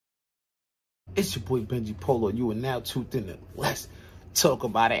It's your boy Benji Polo. You are now tuned in to Let's Talk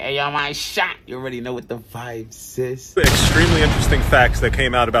About It. Hey, y'all, my shot. You already know what the vibes is. Extremely interesting facts that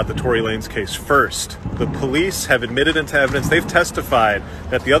came out about the Tory Lanez case. First, the police have admitted into evidence, they've testified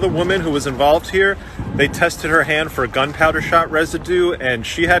that the other woman who was involved here, they tested her hand for gunpowder shot residue, and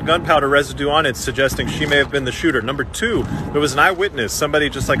she had gunpowder residue on it, suggesting she may have been the shooter. Number two, there was an eyewitness, somebody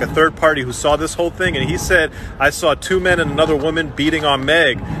just like a third party who saw this whole thing, and he said, I saw two men and another woman beating on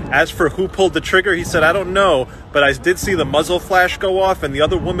Meg. As for who pulled the trigger, he said, I don't know, but I did see the muzzle flash go off, and the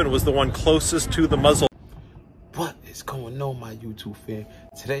other woman was the one closest to the muzzle. What is going on, my YouTube fan?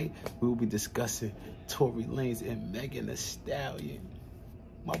 Today, we will be discussing Tory Lanez and Megan Thee Stallion.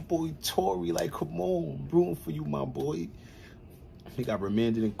 My boy Tory, like, come on, I'm rooting for you, my boy. He got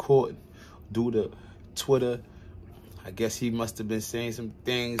remanded in court due to Twitter. I guess he must have been saying some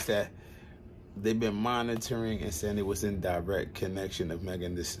things that they've been monitoring and saying it was in direct connection of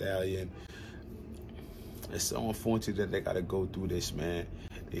Megan Thee Stallion. It's so unfortunate that they got to go through this, man.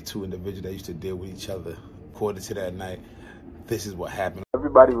 They two individuals that used to deal with each other. According to that night, this is what happened.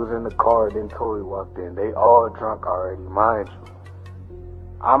 Everybody was in the car, then Tory walked in. They all drunk already, mind you.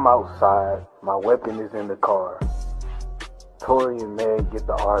 I'm outside. My weapon is in the car. Tory and Meg get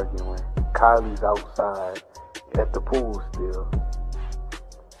to arguing. Kylie's outside at the pool still.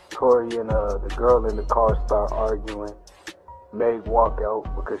 Tory and the girl in the car start arguing. Meg walk out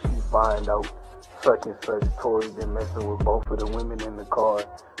because she find out such and such. Tory been messing with both of the women in the car.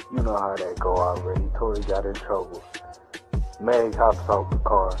 You know how that go already. Tory got in trouble. Meg hops out the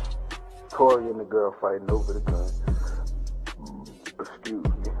car. Tory and the girl fighting over the gun. Excuse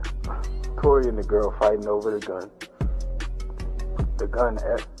me. Tory and the girl fighting over the gun. The gun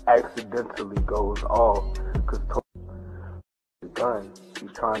accidentally goes off because the gun,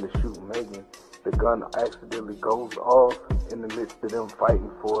 he's trying to shoot Megan. The gun accidentally goes off in the midst of them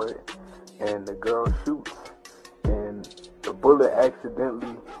fighting for it, and the girl shoots, and the bullet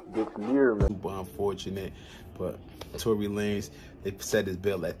accidentally gets near me. Super unfortunate, but Tory Lanez, they set his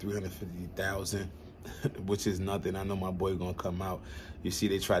bill at $350,000, which is nothing. I know my boy gonna come out. You see,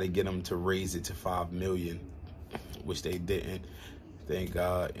 they try to get him to raise it to $5 million, which they didn't. Thank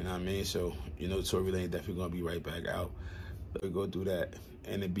God, you know what I mean? So, you know, Tory Lanez definitely gonna be right back out. They go do that,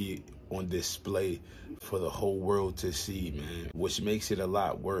 and it be on display for the whole world to see, man. Which makes it a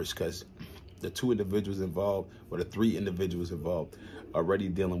lot worse, because the two individuals involved, or the three individuals involved, are already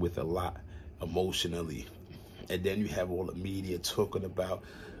dealing with a lot emotionally. And then you have all the media talking about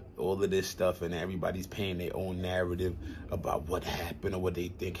all of this stuff, and everybody's painting their own narrative about what happened or what they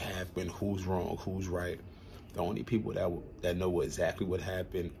think happened, who's wrong, who's right. The only people that know exactly what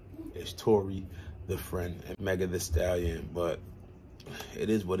happened is Tory, the friend, and Megan Thee Stallion. But it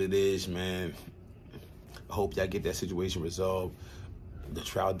is what it is, man. I hope y'all get that situation resolved. The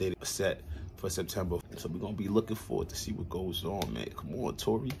trial date is set for September, so we're gonna be looking forward to see what goes on, man. Come on,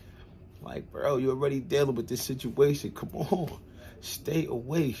 Tory. Like, bro, you're already dealing with this situation. Come on. Stay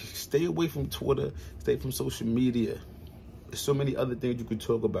away. Stay away from Twitter. Stay from social media. There's so many other things you can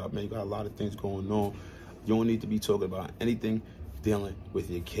talk about, man. You got a lot of things going on. You don't need to be talking about anything dealing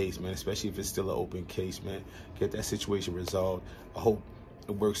with your case, man, especially if it's still an open case, man. Get that situation resolved. I hope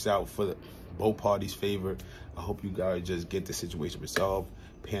it works out for both parties' favor. I hope you guys just get the situation resolved,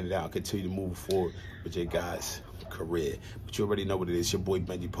 pan it out, continue to move forward with your guys' career. But you already know what it is. Your boy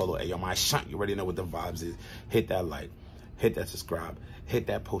Benji Polo. Hey, yo, my shot. You already know what the vibes is. Hit that like, hit that subscribe, hit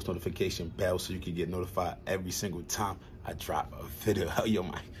that post notification bell so you can get notified every single time I drop a video. Hell, yo,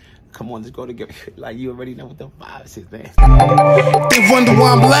 my. Come on, let's go together. Like, you already know what the vibes is, man. They wonder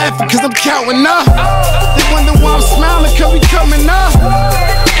why I'm laughing, cause I'm counting up. They wonder why I'm smiling, cause we coming up.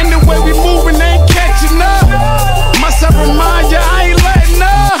 And the way we moving, they ain't catching up. Must I remind ya, I ain't letting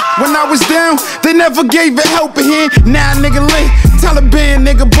up. When I was down, they never gave a helping hand. Now nigga lit, Taliban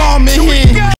nigga